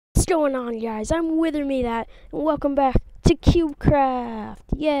going on, guys? I'm Wither Me That, and welcome back to Cubecraft.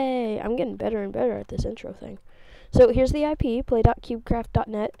 Yay! I'm getting better and better at this intro thing. So here's the IP,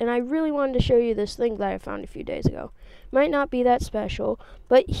 play.cubecraft.net, and I really wanted to show you this thing that I found a few days ago. Might not be that special,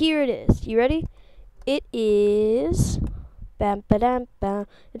 but here it is. You ready? It is... Bam ba dam bam.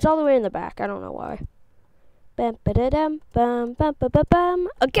 It's all the way in the back. I don't know why. Bam ba da dam bam bam ba ba bam.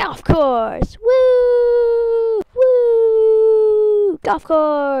 A golf course! Woo! Woo! Golf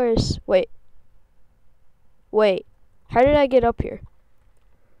course! Wait. How did I get up here?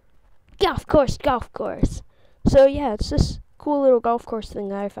 Golf course, golf course. So yeah, it's this cool little golf course thing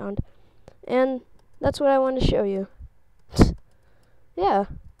that I found. And that's what I wanted to show you. Yeah,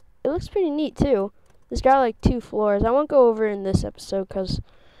 it looks pretty neat too. It's got like 2 floors. I won't go over in this episode because,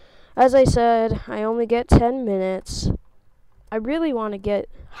 as I said, I only get 10 minutes. I really want to get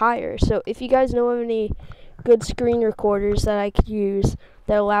higher. So if you guys know of any good screen recorders that I could use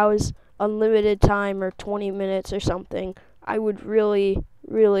that allows unlimited time or 20 minutes or something, I would really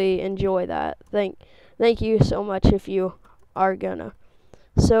enjoy that. Thank you so much if you are gonna.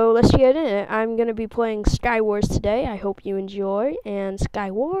 So let's get in it. I'm gonna be playing Skywars today. I hope you enjoy. And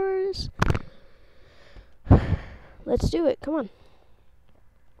Skywars, let's do it. Come on.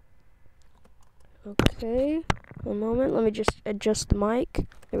 Okay, one moment. Let me just adjust the mic.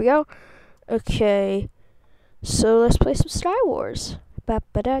 There we go. Okay, so let's play some Skywars.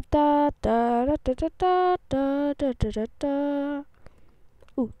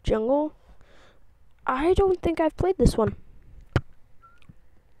 Ooh, jungle. I don't think I've played this one.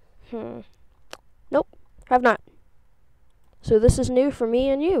 Nope, have not. So this is new for me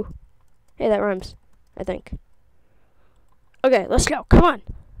and you. Hey, that rhymes, I think. Okay, let's go. Come on.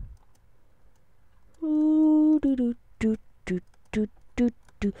 Ooh, do do do do do do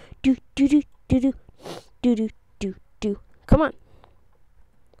do do do do do do do do. Come on.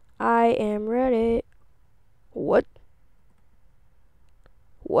 I am ready. What?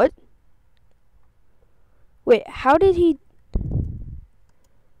 What? Wait, how did he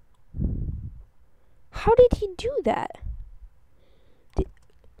do that?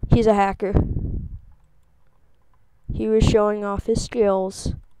 He's a hacker. He was showing off his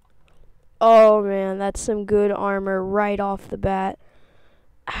skills. Oh man, that's some good armor right off the bat.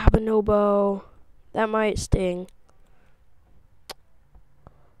 Ah, but no bow. That might sting.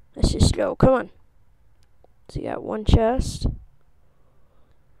 Let's just go. Come on. So you got 1 chest.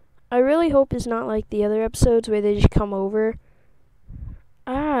 I really hope it's not like the other episodes where they just come over.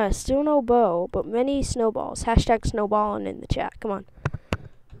 Ah, still no bow, but many snowballs. Hashtag snowballing in the chat. Come on.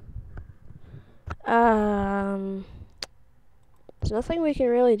 There's nothing we can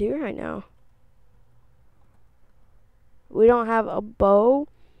really do right now. We don't have a bow.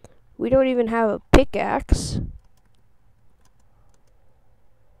 We don't even have a pickaxe.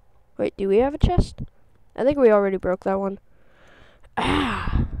 Wait, do we have a chest? I think we already broke that one.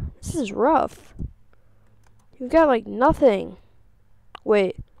 Ah, this is rough. You've got like nothing.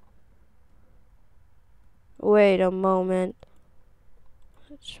 Wait a moment.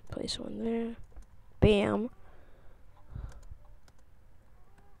 Let's place one there. Bam.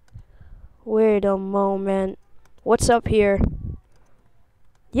 Wait a moment. What's up here?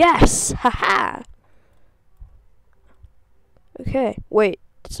 Yes! Haha! Okay, wait.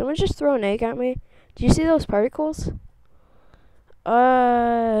 Did someone just throw an egg at me? Do you see those particles? We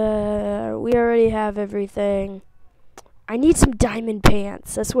already have everything. I need some diamond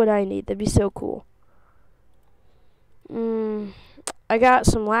pants. That's what I need. That'd be so cool. I got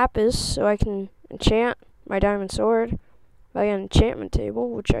some lapis so I can enchant my diamond sword. I got an enchantment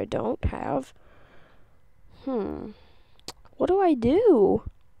table, which I don't have. What do I do?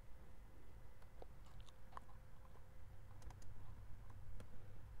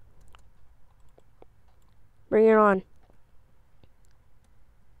 Bring it on.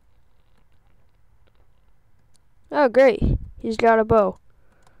 Oh, great. He's got a bow.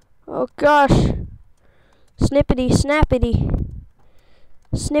 Oh, gosh. Snippety, snappity.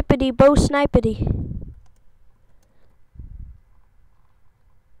 Snippety, bow, snipety.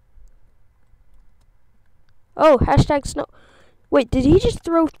 Oh, hashtag snow. Wait, did he just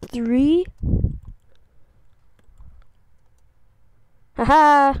throw 3?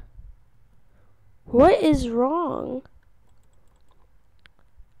 Haha. What is wrong?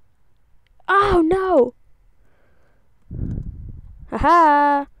 Oh, no.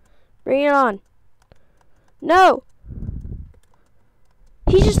 Haha. Bring it on. No.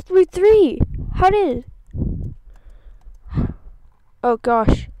 He just threw 3. How did? Oh,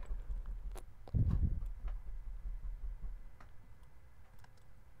 gosh.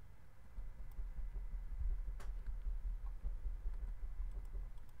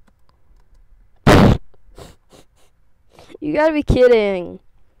 You gotta be kidding.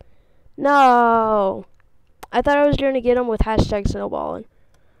 No. I thought I was going to get him with hashtag snowballing.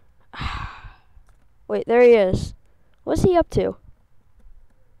 Wait, there he is. What's he up to?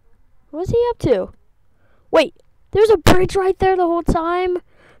 What's he up to? Wait, there's a bridge right there the whole time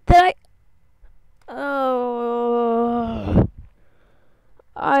that I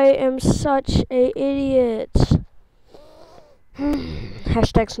am such a idiot.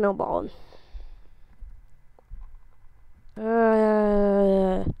 Hashtag snowballing.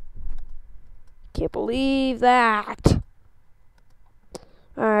 Can't believe that.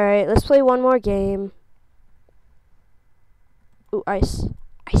 Alright, let's play one more game. Ooh, ice.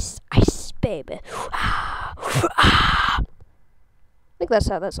 Ice, ice, baby. I think that's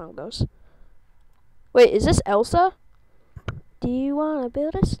how that song goes. Wait, is this Elsa? Do you want to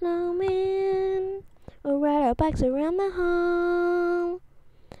build a snowman? Or ride our bikes around the hall?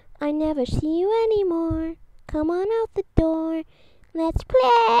 I never see you anymore. Come on out the door. Let's play.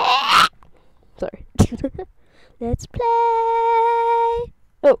 Sorry. Let's play.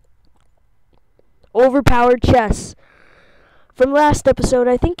 Oh. Overpowered chess. From last episode,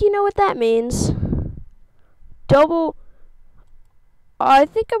 I think you know what that means. Double. I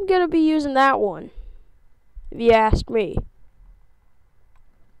think I'm going to be using that one. If you ask me.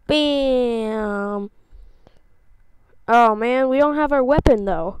 Bam. Oh man, we don't have our weapon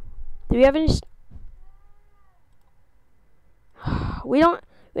though. Do we have any? We don't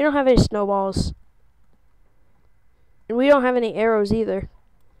have any snowballs. And we don't have any arrows either.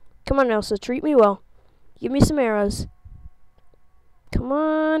 Come on, Elsa, treat me well. Give me some arrows. Come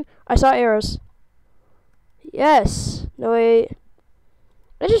on. I saw arrows. Yes. No, wait.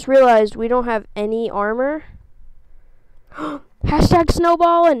 I just realized we don't have any armor. Hashtag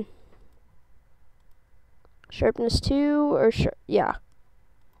snowballing. Sharpness 2 or yeah.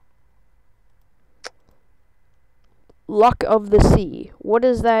 Luck of the sea. What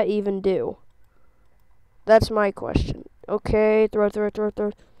does that even do? That's my question. Okay, throw.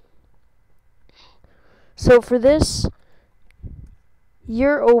 So for this,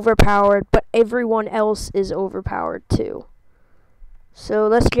 you're overpowered, but everyone else is overpowered too. So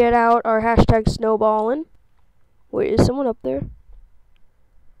let's get out our hashtag snowballing. Wait, is someone up there?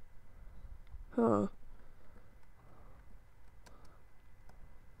 Huh.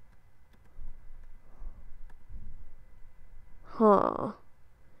 Huh.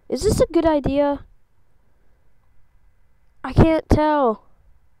 Is this a good idea? I can't tell.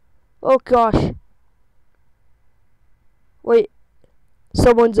 Oh gosh. Wait.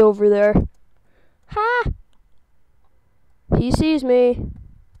 Someone's over there. Ha! He sees me.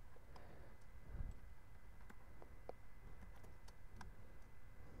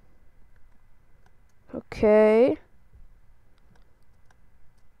 Okay.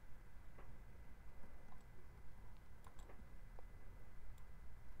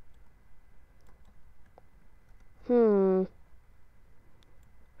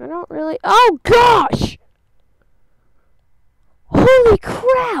 I don't really. Oh gosh! Holy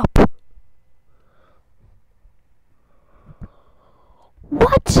crap!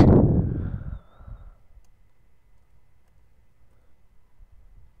 What?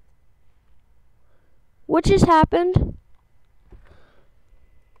 What just happened?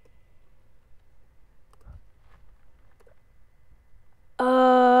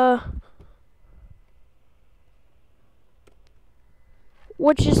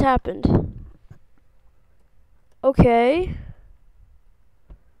 What just happened? Okay.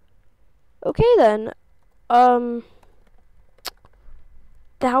 Okay then. That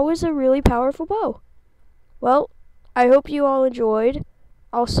was a really powerful bow. Well, I hope you all enjoyed.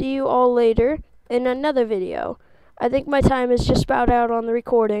 I'll see you all later in another video. I think my time is just about out on the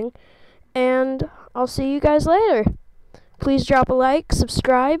recording, and I'll see you guys later. Please drop a like,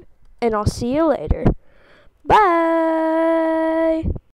 subscribe, and I'll see you later. Bye!